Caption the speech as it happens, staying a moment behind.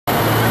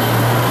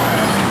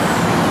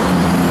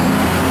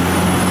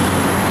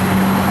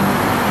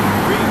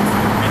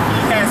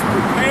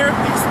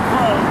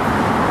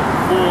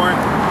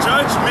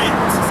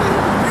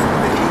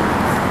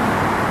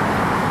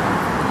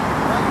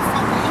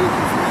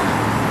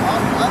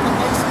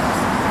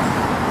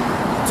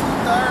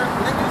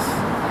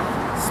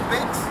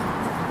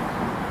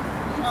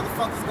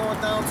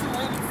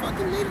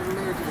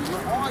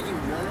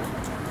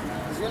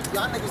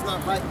y'all niggas not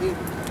right either.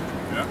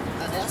 Yeah.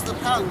 That's the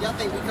problem. Y'all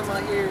think we come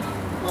out here,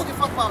 we don't give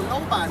a fuck about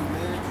nobody,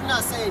 man. You're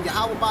not saying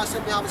Yahweh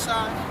Bashim Yahweh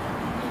Shai.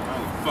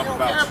 We don't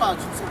care about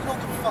you, so we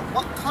don't give a fuck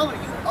what color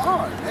you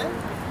are, man.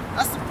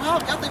 That's the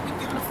problem. Y'all think we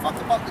giving a fuck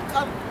about the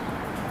color.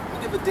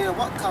 We give a damn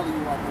what color you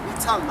are, but we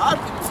telling our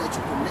people that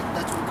you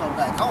can come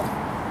back home.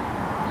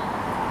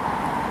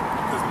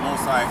 Because the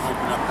Most High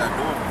opened up that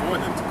door for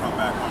them to come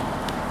back home.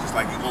 Just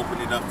like he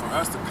opened it up for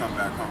us to come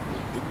back home.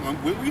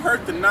 When we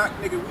heard the knock,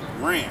 nigga, we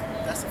ran.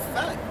 That's a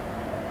fact.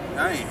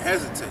 I ain't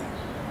hesitating.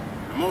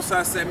 The Most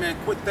High said, man,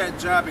 quit that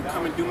job and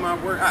come and do my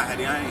work. I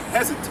ain't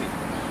hesitating.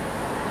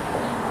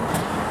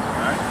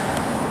 Alright?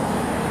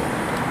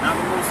 Now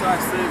the Most High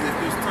says if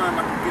there's time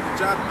I can get a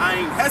job, I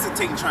ain't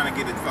hesitating trying to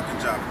get a fucking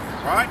job.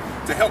 Alright?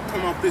 To help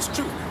promote this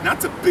truth. Not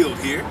to build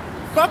here.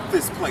 Fuck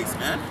this place,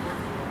 man.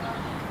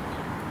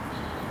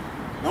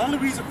 The only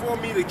reason for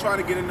me to try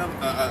to get another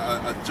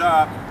a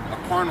job, a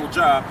carnal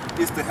job,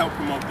 is to help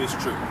promote this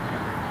truth.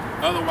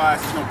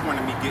 Otherwise, there's no point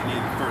in me getting it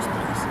in the first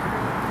place.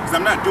 Because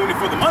I'm not doing it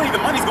for the money.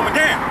 The money's going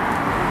down.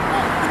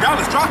 The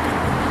dollar's dropping.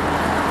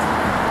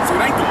 So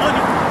it ain't the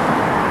money.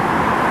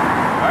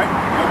 Right?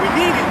 But we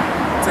need it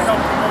to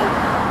help promote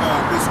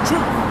this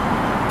truth.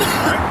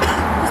 Right?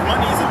 Because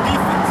money is a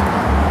defense.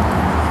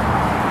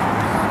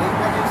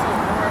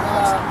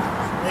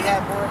 They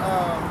had more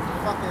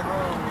fucking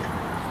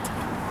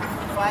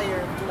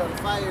fire, you know,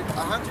 fired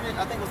 100,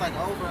 I think it was like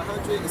over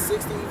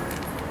 160,000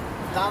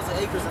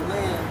 acres of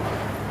land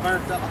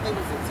burnt up. I think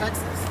it was in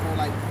Texas or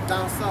like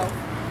down south.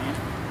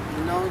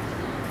 You know,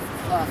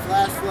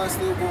 flash flood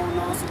still going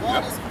on. So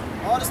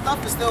all this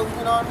stuff is still,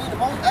 you know what I mean?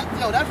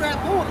 That red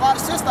moon, a lot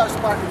of shit started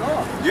sparking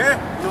off. Yeah.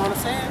 You know what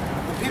I'm saying?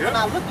 But people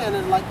not looking at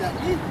it like that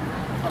either.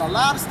 But a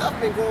lot of stuff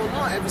been going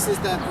on ever since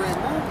that red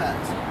moon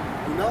passed.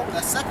 You know,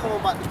 that second one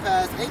about to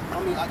pass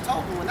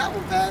October, when that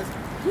one passed,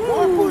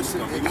 more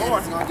bullshit.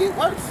 It's gonna get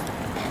worse.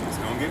 It's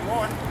gonna get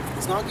more.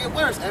 It's gonna get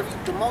worse.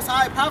 The Most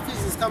High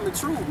prophecy is coming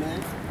true,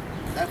 man.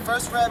 That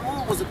first red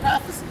moon was a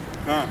prophecy.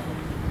 Huh.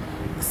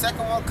 The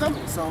second one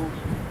coming, so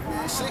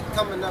man, shit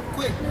coming up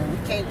quick, man. We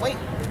can't wait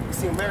to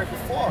see America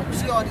fall. You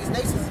see all these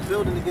nations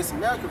building against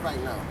America right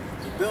now.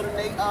 They're building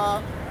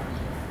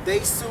they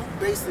suit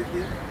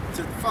basically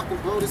to fucking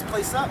blow this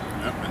place up.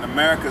 Yep. And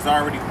America's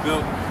already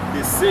built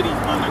this city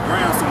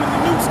underground, so when the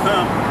nukes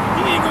come,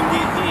 he ain't gonna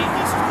get.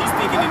 He's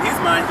thinking in his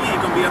mind he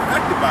ain't gonna be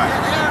affected by it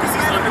because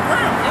he's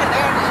underground. Yeah,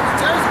 they're in New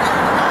Jersey.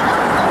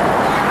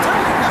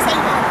 That's how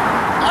you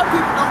know. Our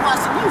people don't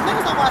watch the news.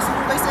 Niggas don't watch the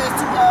news. They say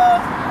it's too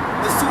scary.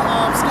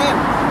 You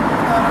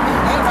know what I mean?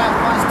 They rather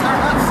watch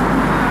turn-ups.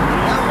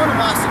 They don't want to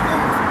watch the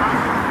news.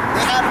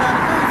 They have it on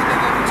the news.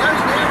 Nigga in New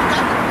Jersey, they already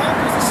got the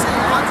bunkers and shit.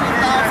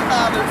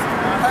 $100,000.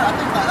 I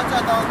think like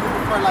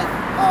 $100,000 for like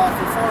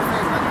for 4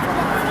 days, like for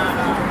like.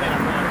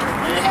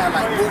 They had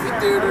like movie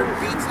theater,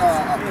 beach,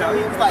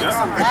 like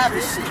some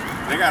lavish shit.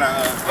 They got a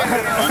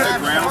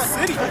underground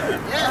city.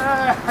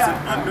 Yeah. It's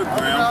an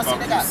underground fucking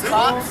city. They got city.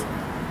 cops,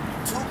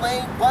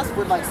 2-lane bus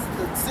with like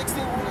 16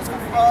 wheelers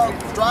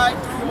drive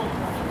through.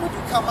 When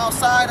you come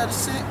outside of the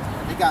shit,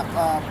 they got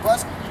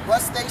bus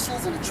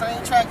stations and the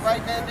train track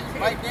right there.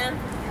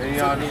 And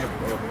y'all need a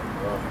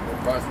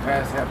bus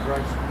pass that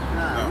price?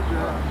 Nah.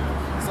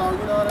 So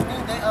you know what I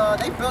mean?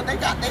 They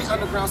got their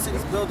underground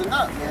cities building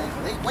up, man.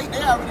 They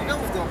already know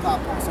what's gonna pop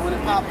off. So when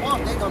it pop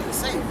off, they gonna be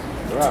safe.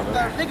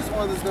 Right, niggas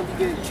one is gonna be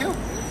getting killed.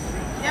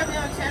 Y'all be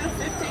on channel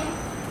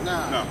 15?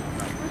 Nah. No.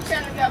 What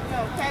channel y'all be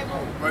on?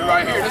 Cable?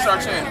 Right here. This is our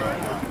channel.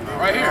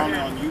 Right here. Only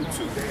on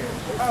YouTube.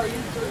 Oh,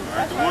 YouTube.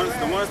 Right,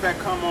 the ones that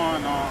come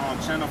on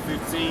channel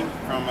 15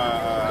 from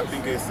I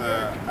think that's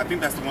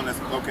the one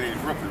that's located in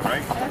Brooklyn,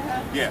 right?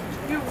 Yeah.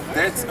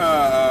 That's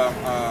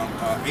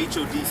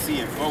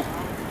HODC and Vocal.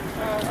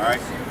 All right,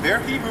 they're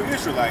Hebrew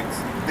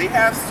Israelites. They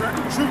have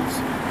certain truths,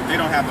 but they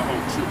don't have the whole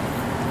truth.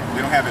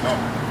 They don't have it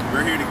all.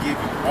 We're here to give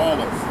you all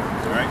of it,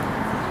 right?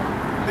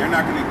 They're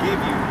not going to give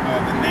you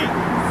the name.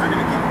 They're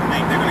going to give you the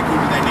name. They're going to give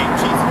you that name,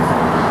 Jesus.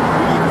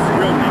 We give you his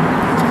real name,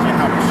 which is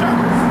Yahweh Shai.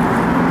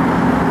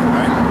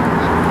 Right?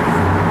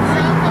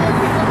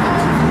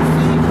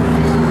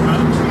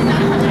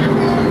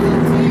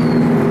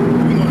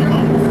 We go to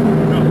homes?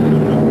 No,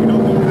 we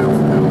don't go house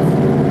to house.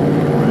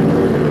 Right?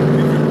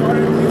 If you're part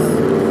of this,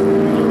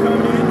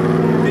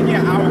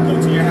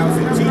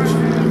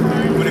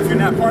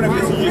 not part of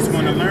this, you just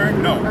want to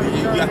learn? No,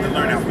 you have to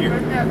learn out here.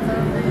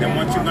 Then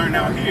once you learn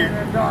out here,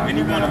 and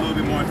you want a little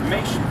bit more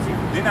information,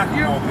 then I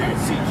can go over there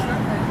and teach.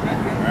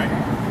 Right?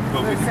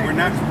 But we're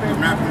not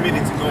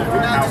permitted to go over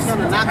We're not house just going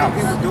to knock on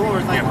people's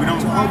doors. Like, yeah, we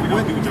don't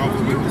do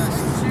Jehovah's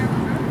Witnesses.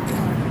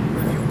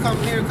 If you come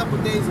here a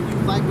couple of days and you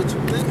like what you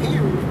live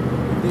here,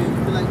 then you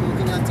be like, well,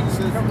 can I teach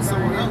you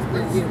somewhere else?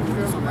 Then yeah, we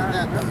do something like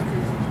that. But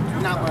you're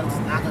not going to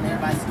knock on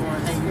everybody's door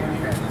and hey, you want to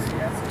hear this?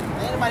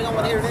 Anybody don't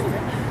want to hear it anyway.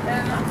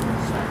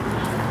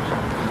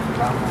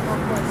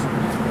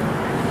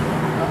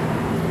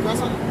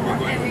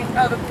 Any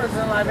other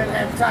person like that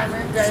have time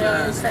in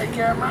jail to take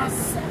care of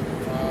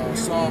myself?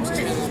 Psalms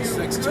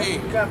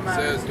 10:16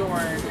 says,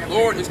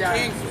 "Lord is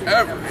king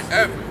forever and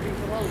ever.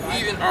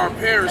 heathen are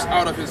perished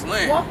out of his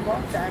land.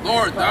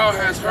 Lord, thou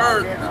hast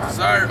heard the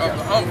desire of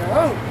the humble.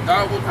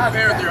 Thou wilt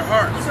prepare their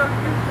hearts.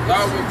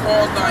 Thou wilt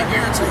cause thine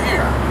ear to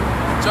hear.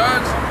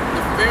 Judge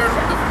the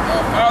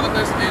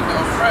fatherless and the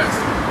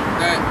oppressed,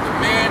 that the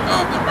man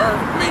of the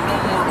earth may no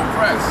more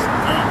oppress.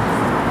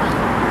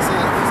 He said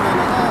he's going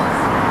to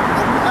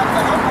open up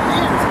the humble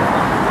ears. We're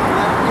going to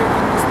let them hear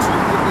this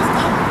truth, with this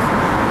knowledge.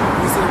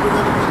 He said we're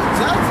going to be the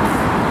judges.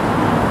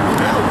 We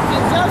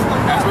can't judge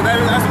nobody. That's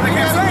what they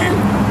kept saying.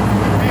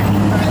 We can't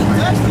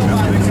judge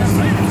nobody. We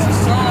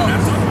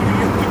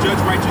judge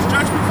righteous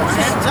judgment. We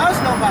can't judge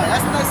nobody.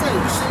 That's what they say.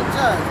 You shouldn't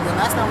judge.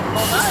 But that's not what the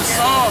Most High says.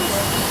 Psalms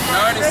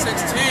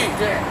 9:16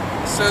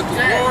 says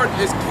the Lord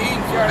is king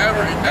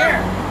forever and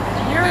ever.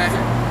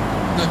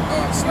 The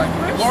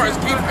Lord is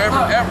king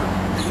forever and ever.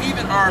 The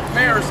heathen are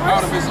perished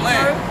out of his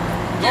land.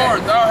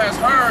 Lord, thou hast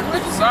heard the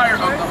desire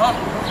of the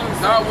humble.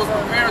 Thou wilt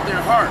prepare their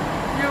heart.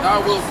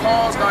 Thou wilt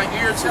cause thine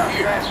ear to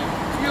hear.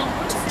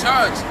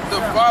 Judge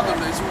the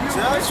fatherless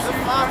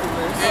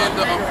and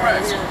the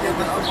oppressed,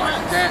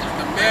 that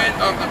the man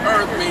of the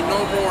earth may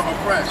no more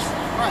oppress.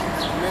 Right.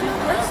 The man of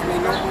the earth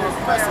may no more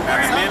oppress.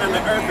 Now the man on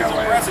the earth is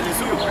oppressing his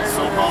who?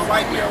 So-called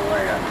white man.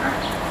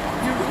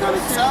 We're going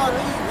to tell you,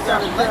 we're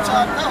going to let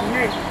y'all know.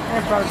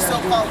 These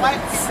so-called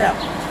white people,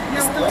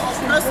 they're still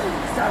oppressing.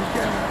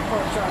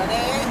 And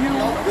they ain't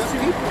no good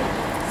people.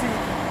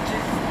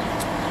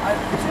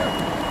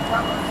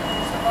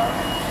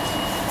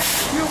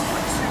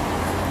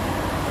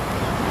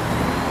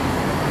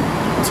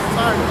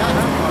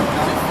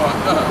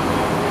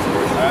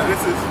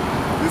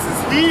 This is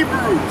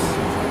Hebrews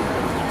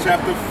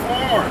chapter 4,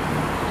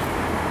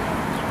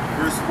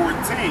 verse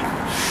 14.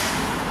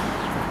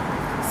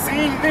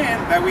 Seeing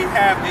then that we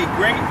have a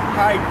great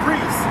high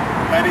priest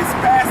that is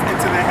passed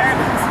into the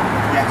heavens,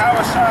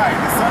 Yahushua,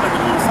 the Son of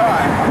the Most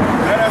High,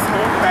 let us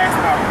hold fast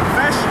our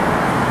profession.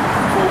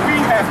 For we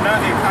have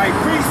not a high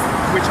priest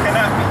which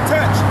cannot be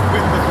touched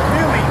with the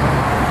feeling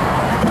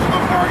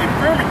of our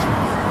infirmities,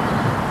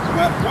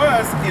 but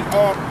was in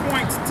all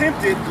points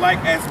tempted like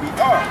as we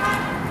are,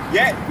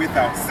 yet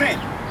without sin.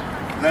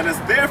 Let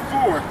us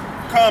therefore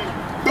come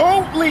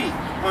boldly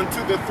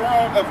unto the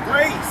throne of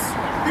grace.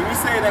 Did we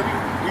say that we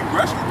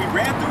rushed it, we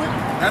ran through it?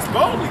 That's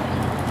boldly.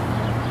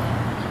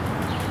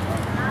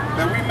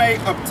 That we may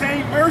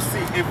obtain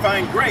mercy and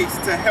find grace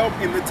to help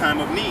in the time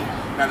of need.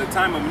 Now the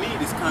time of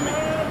need is coming.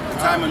 The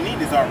time of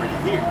need is already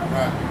here.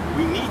 Right.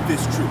 We need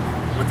this truth.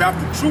 Without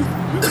the truth,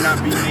 we would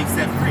not be made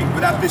set free.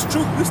 Without this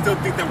truth, we still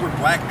think that we're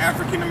black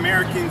African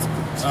Americans,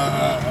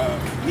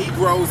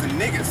 Negroes, and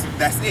niggas.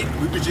 That's it.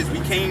 We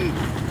came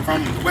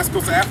from the west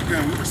coast of Africa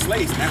and we were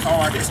slaves, and that's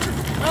all our history.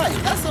 Right.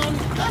 That's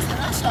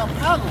your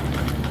problem.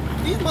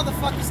 These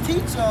motherfuckers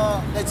teach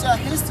y'all that your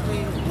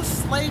history was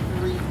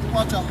slavery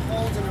throughout your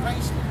whole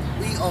generation.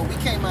 We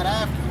came out of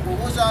Africa. Well,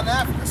 what was y'all in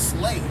Africa?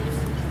 Slaves.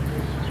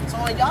 So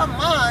in y'all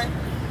mind,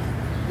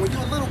 when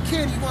you're a little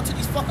kid, you went to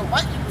these fucking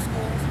white people schools.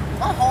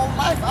 My whole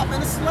life, I've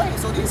been a slave.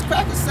 So these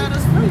crackers set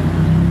us free.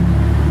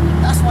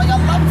 That's why y'all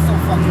love it so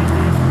fucking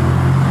much.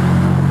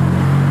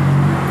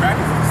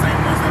 Crackers are the same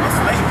ones that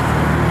enslaved you.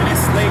 And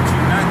enslaved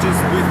you not just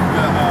with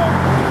the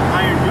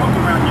iron yoke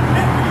around your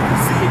neck, but you can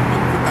see it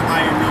with the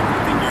iron yoke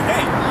within your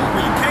head,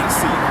 where you can't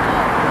see it.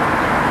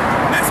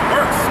 And that's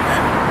worse,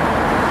 man.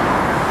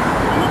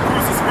 And what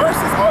proves it's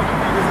worse is all you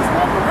niggas is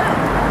walking around.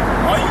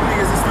 All you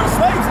niggas is still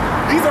slaves.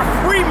 These are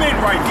free men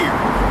right here.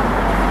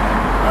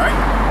 Alright?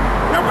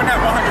 Now we're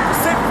not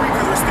 100% free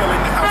because we're still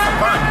in the house of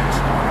bondage.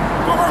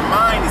 But our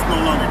mind is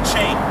no longer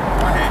chained.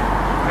 Go ahead.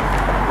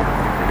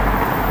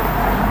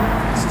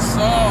 This is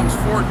Psalms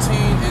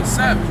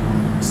 14:7.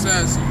 It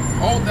says,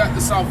 "Oh, that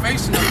the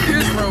salvation of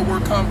Israel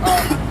were come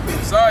out of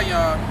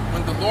Zion,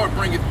 when the Lord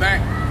bringeth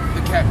back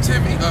the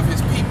captivity of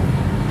his people.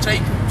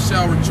 Jacob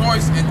shall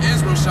rejoice and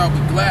Israel shall be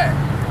glad."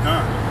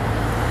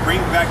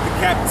 Bring back the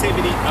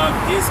captivity of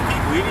his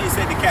people. He didn't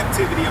say the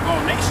captivity of all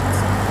nations.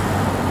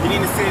 He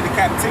didn't say the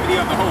captivity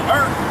of the whole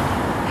earth.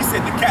 He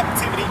said the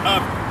captivity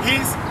of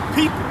his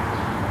people.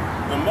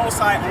 The Most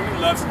High only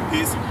loves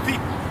his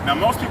people. Now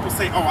most people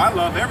say, oh, I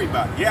love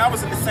everybody. Yeah, I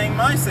was in the same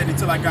mindset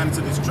until I got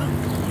into this truth.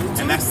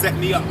 And that set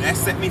me up. That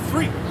set me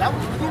free. That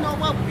was, you know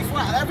what,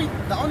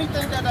 the only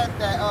thing that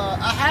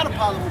I had a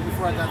problem with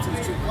before I got to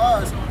the truth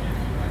was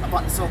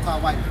about the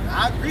so-called white man.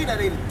 I agree that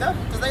they the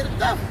devil, because they the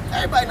devil.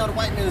 Everybody know the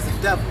white man is the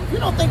devil. If you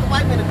don't think the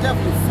white man is the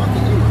devil, you're fucking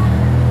idiot.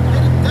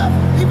 They're the devil.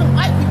 Even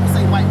white people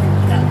say white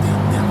people are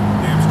goddamn devil.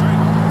 Damn straight.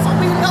 So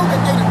we know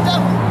that they're the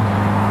devil.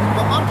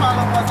 But my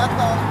problem was I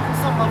thought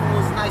some of them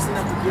was nice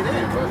enough to get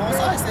in. But Most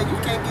High said you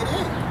can't get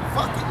in.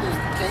 Fuck it, then.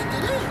 You can't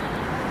get in.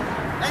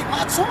 Ain't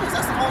my choice.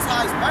 That's the Most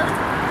High's birth.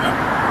 Yeah.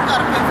 You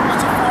gotta pay for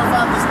what your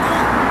forefathers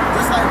did.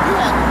 Just like we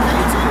had to pay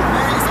too,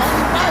 man. It's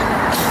only right.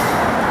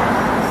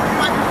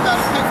 White people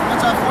gotta pay for what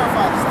your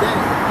forefathers did.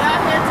 Y'all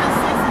here till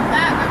 6 and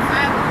back, but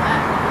 5 and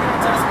back.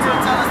 Tell us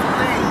to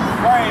leave.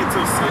 Probably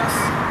until 6.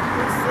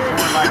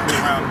 More likely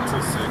around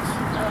until 6.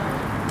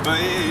 But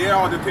it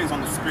all depends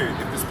on the spirit.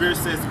 If the spirit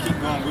says to keep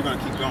going, we're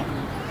gonna keep going.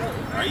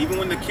 All right? Even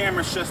when the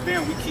camera shuts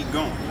down, we keep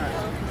going.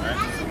 All right?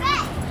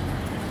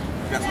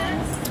 That's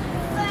all.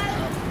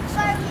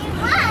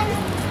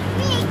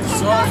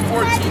 Psalm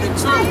 14:2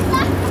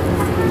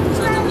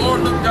 says, the Lord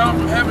looked down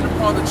from heaven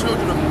upon the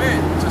children of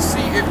men to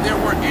see if there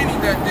were any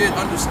that did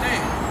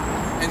understand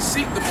and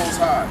seek the Most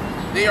High.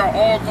 They are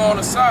all gone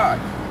aside.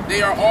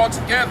 They are all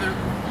together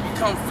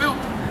become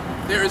filthy.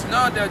 There is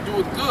none that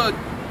doeth good,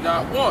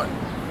 not one.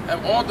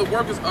 Have all the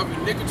workers of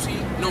iniquity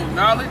no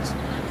knowledge,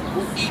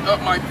 who eat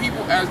up my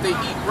people as they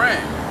eat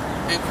bread,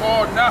 and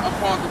call not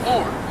upon the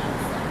Lord.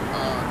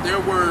 There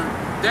were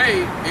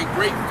they in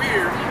great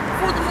fear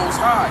for the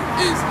Most High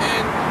is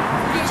in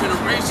the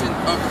generation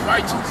of the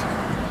righteous.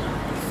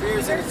 Fear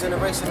is in the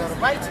generation of the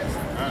righteous.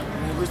 I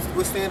mean,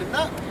 we're standing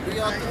up.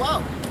 We are throughout.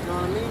 You know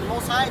what I mean? The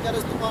Most High got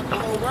us throughout the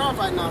whole world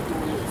right now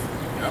doing this.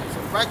 Yep. So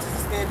the righteous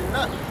is standing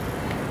up.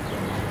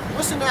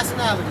 What's your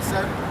nationality,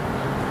 sir?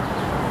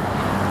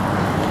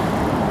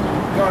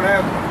 Don't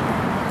have one.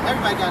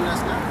 Everybody got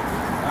nationality.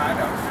 I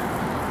know.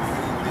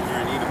 Then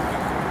you're an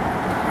Edomite.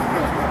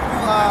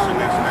 That's your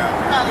nationality.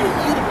 You're probably an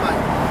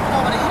Edomite. You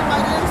know what an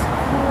Edomite is?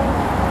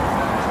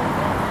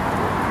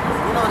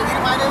 You know what an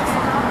Edomite is?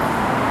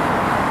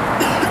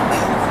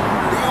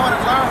 Do you want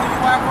to learn who you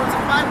are according to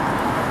the Bible?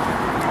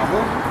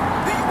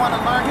 Do you want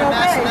to learn your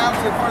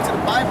nationality according to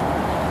the Bible?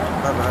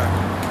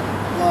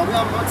 Well,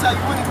 I'm going to tell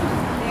you anything.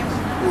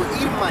 You're an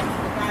Edomite.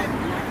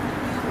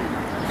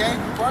 Okay?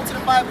 According to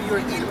the Bible, you're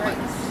an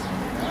Edomite.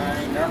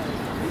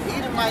 The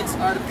Edomites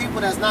are the people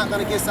that's not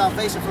going to get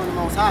salvation from the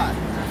Most High.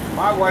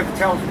 My wife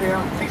tells me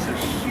I'm a piece of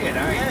shit.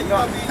 Yeah, you're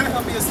going to be going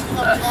into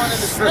slavery.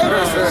 You're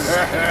going to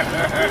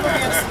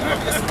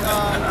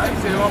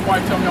be My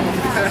wife told me I'm a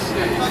piece of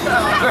shit.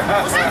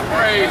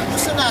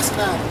 What's your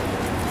nationality?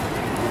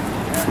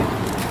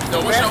 No,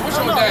 what's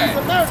your dad? He's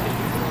American.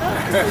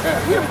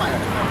 You're an Edomite.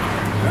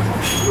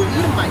 You're an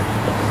Edomite.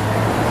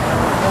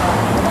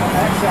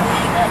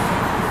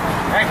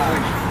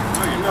 Actually,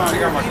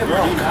 you're an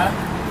Edomite.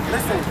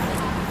 Listen,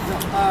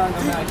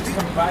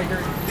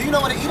 do you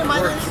know what an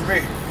Edomite is?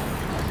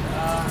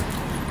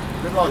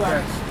 Good luck,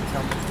 guys.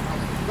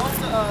 Go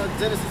to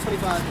Genesis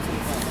 25 to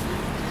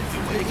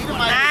 25.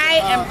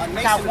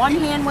 I got one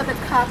hand with a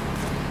cup.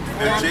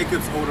 They're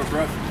Jacob's older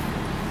brother.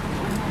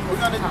 We're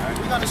gonna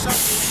show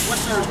you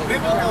what's your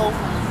biblical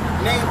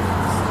name,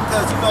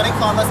 because you know they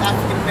call us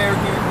African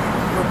American,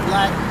 we're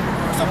black,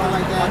 or something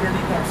like that.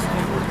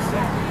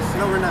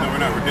 No, we're not. No, we're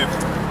not. We're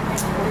different.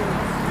 Yes,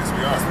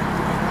 we are.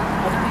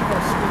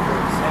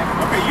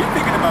 Okay, you're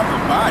thinking about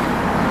the body.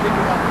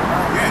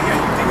 Yeah,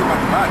 you're thinking about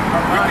the body.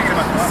 We're thinking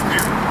about the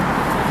spirit.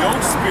 Your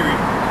spirit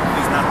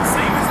is not the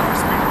same as our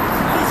spirit,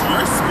 because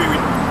your spirit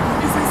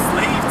is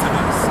enslaved to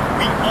us.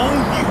 We own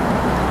you.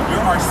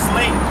 You're our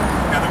slave.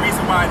 Now, the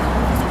reason why the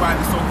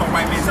so-called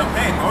white man's up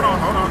hand. Hold on.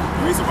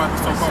 The reason why the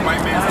so-called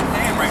white man's up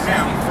hand right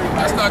now.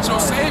 That's not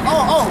your savior.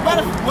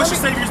 What's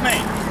your savior's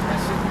name?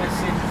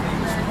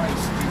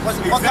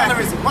 What color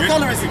is he? What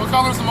color is he? What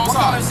color is the Most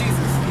High? What color is Jesus?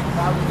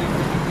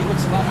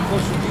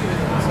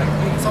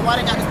 So why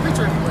they got this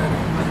picture everywhere?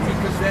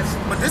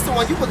 But this is the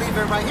one you believe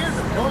in right here.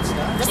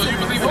 So you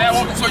believe in that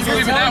one? So you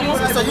believe in that one?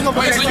 So you gonna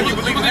Wait, so you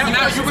believe in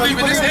that? You believe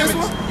in this image?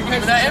 You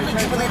believe in that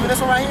image? You believe in this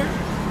one right here?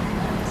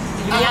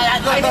 Look.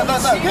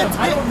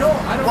 I don't know.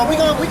 Well, we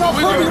gonna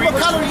prove you what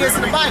color he is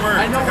in the Bible.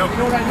 I know. You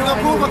know what I know? We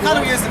gonna prove what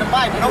color he is in the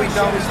Bible. No, we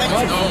don't.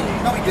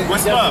 No, we didn't.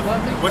 What's love?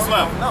 What's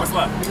love? What's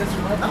love?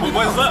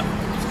 What is love?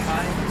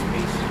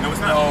 No, it's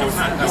not. No, it's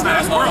not.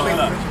 That's worldly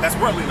love. That's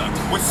worldly love.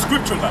 What's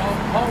scripture love?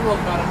 Paul wrote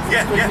about it.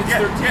 Yeah.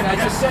 I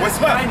just said What's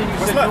it's love? kind, and you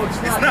What's said love? no,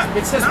 it's It's not. not.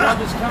 It says love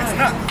is kind. It's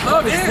not.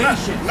 Love is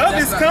patient. Love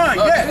is kind,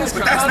 yes,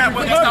 but that's not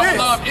what love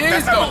is.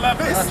 That's not what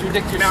love is. Not to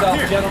contradict Now yourself,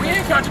 here, We gentlemen.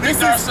 ain't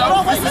contradicting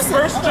ourselves. this is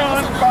 1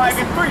 John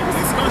 5 and 3.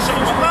 This is going to show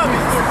you what love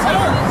is.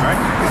 Right?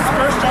 This is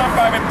 1 John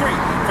 5 and 3.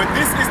 For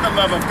this is the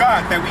love of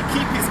God, that we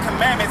keep his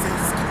commandments,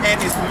 and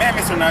his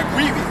commandments are not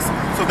grievous.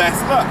 So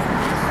that's love.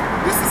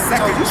 This is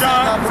 2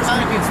 John.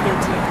 Corinthians 13.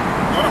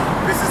 Hold on.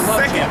 This is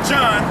 2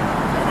 John.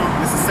 Hold on.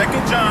 This is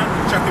 2 John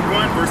chapter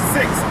 1 verse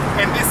 6.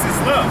 And this is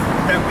love,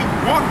 that we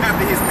walk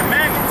after his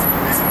commandments.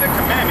 This is the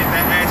commandment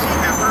that as ye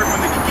have heard from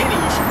the beginning,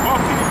 you should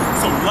walk in it.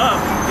 So love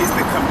is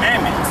the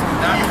commandment.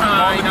 Not Do you do all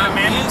kind, the not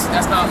commandments? peace.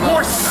 That's not Of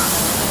love. course not.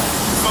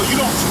 So you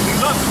don't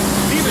truly love him.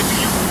 Neither do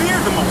you fear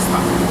the Most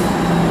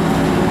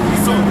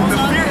High. So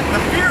the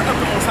fear of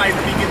the Most High is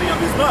the beginning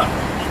of his love.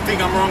 You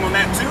think I'm wrong on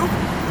that too?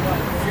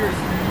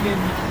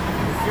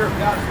 Fear of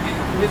God is the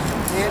beginning of wisdom.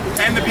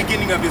 And the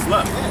beginning of his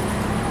love.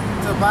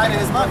 To abide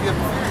in his love, you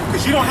have to fear him.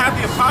 Because you don't have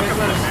the apocrypha,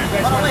 man.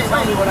 You guys want to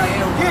tell me what I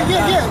am?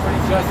 Yeah.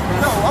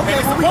 No, okay,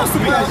 It's well, supposed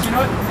to be. You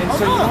know what? And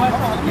so you know what?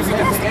 You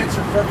get the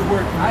answer for every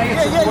word. I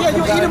answer for what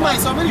you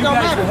Edomite, so it really don't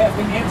matter. You guys will have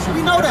the answer.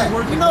 We know that.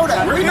 We know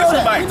that. We're We know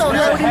that. Israelites. We know We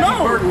that. already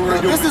know what we're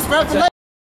doing. This is revelation.